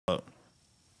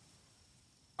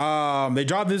They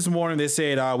dropped this morning. They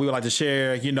said we would like to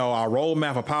share, our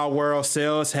roadmap for Palword.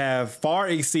 Sales have far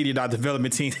exceeded our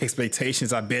development team's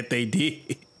expectations. I bet they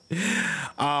did.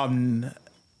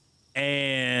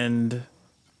 And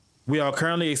we are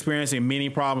currently experiencing many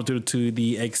problems due to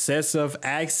the excessive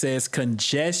access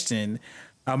congestion.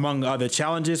 Among other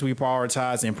challenges, we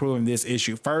prioritize improving this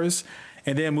issue first,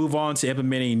 and then move on to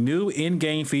implementing new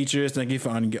in-game features. Thank you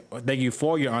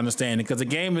for your understanding, because the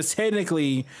game is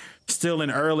technically still in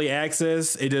early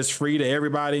access. It is free to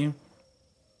everybody.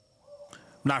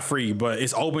 Not free, but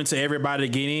it's open to everybody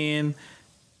to get in,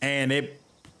 and it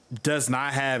does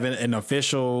not have an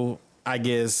official, I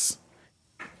guess,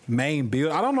 main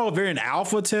build. I don't know if they're in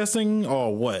alpha testing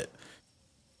or what,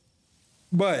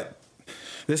 but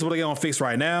this is what they're gonna fix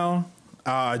right now.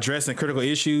 Addressing critical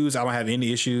issues. I don't have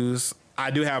any issues. I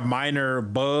do have minor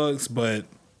bugs, but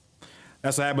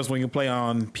that's what happens when you play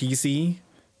on PC.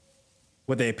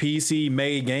 With a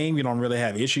PC-made game, you don't really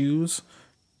have issues.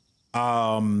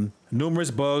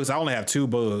 Numerous bugs. I only have 2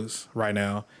 bugs right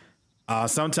now.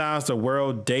 Sometimes the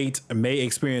world date may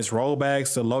experience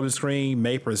rollbacks. The loading screen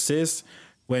may persist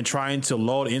when trying to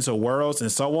load into worlds and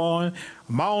so on.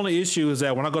 My only issue is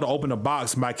that when I go to open the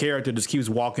box, my character just keeps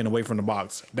walking away from the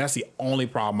box. That's the only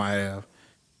problem I have.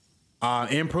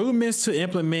 Improvements to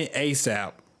implement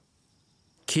ASAP.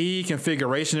 Key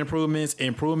configuration improvements,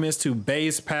 improvements to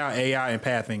base PAL AI and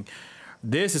pathing.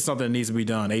 This is something that needs to be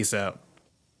done ASAP.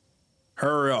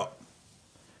 Hurry up.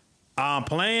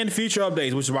 Planned future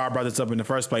updates, which is why I brought this up in the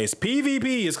first place.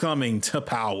 PvP is coming to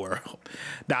Palword.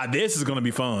 Now this is going to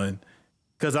be fun,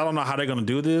 because I don't know how they're going to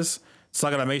do this. So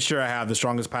I got to make sure I have the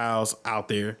strongest pals out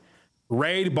there.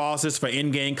 Raid bosses for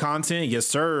in-game content. Yes,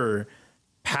 sir.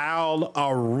 PAL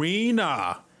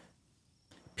Arena.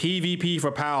 PvP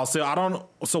for PAL.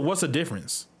 So what's the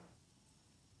difference?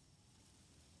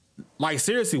 Like,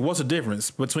 seriously, what's the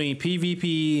difference between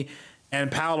PvP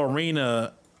and PAL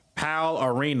Arena? PAL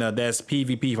Arena, that's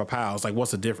PvP for pals. Like,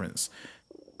 what's the difference?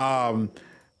 The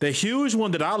huge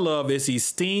one that I love is the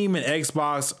Steam and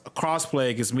Xbox crossplay,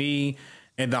 because me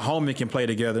and the homie can play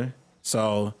together.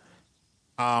 So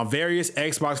various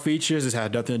Xbox features. This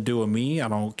has nothing to do with me. I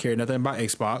don't care nothing about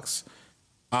Xbox.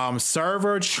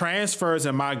 Server transfers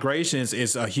and migrations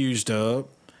is a huge dub.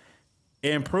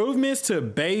 Improvements to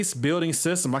base building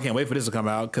system. I can't wait for this to come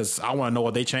out, because I want to know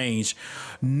what they changed.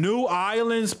 New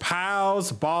islands,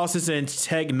 pals, bosses, and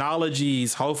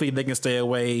technologies. Hopefully they can stay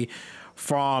away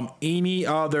from any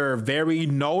other very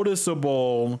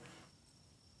noticeable,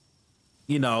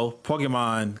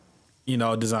 Pokemon,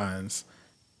 designs.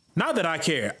 Not that I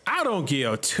care. I don't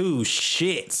give 2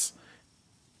 shits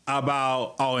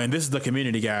about, and this is the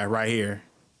community guy right here.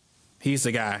 He's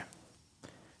the guy.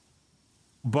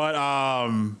 But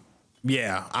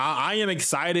yeah, I am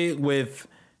excited with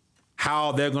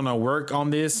how they're gonna work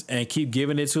on this and keep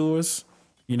giving it to us.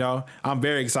 I'm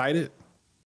very excited.